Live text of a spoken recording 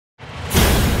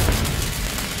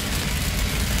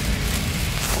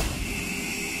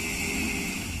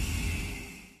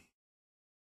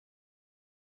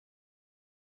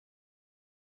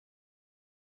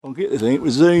I'll get the thing.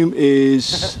 Resume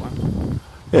is.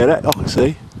 Yeah, that I can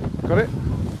see. Got it?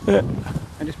 Yeah.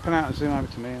 And just put out and zoom over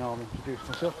to me and I'll introduce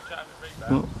myself.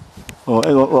 Oh,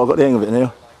 hang on. Well, I've got the hang of it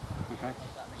now. Okay.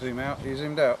 Zoom out. Are you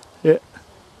zoomed out? Yeah.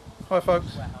 Hi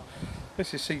folks.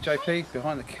 This is CJP.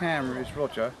 Behind the camera is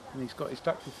Roger and he's got his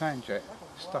ducted fan jet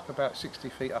stuck about 60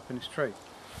 feet up in this tree.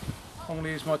 I'm going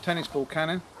to use my tennis ball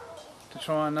cannon to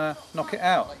try and knock it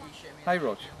out. Hey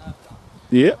Rog.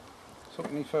 Yeah. So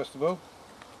what we need first of all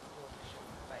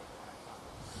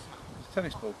is a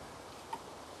tennis ball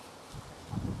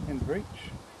in the breech.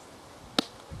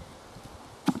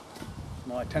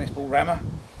 My tennis ball rammer.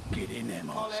 Get in there,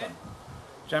 my son.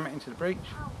 Jam it into the breech.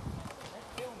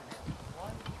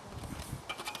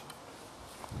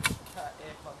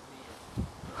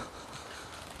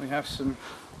 We have some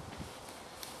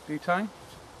butane,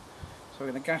 so we're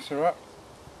going to gas her up.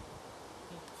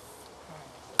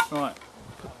 Right,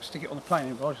 stick it on the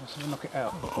plane, Rog, so we'll knock it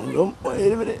out. Hold on,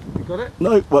 wait a minute. You got it?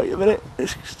 No, wait a minute.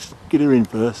 Let's get her in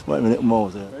first. Wait a minute,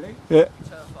 miles out. Ready? Yeah.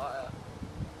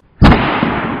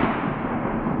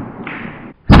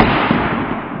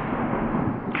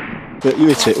 But you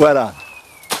hit it, well done.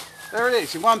 There it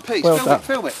is, in one piece. Well film done. it,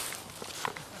 film it.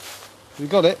 You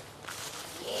got it?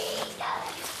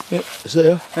 Yep, see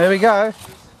ya. There we go.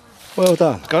 Well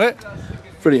done. Got it?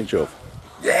 Brilliant job.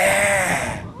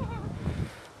 Yeah!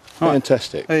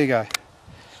 Fantastic. There you go.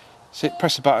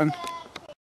 Press the button.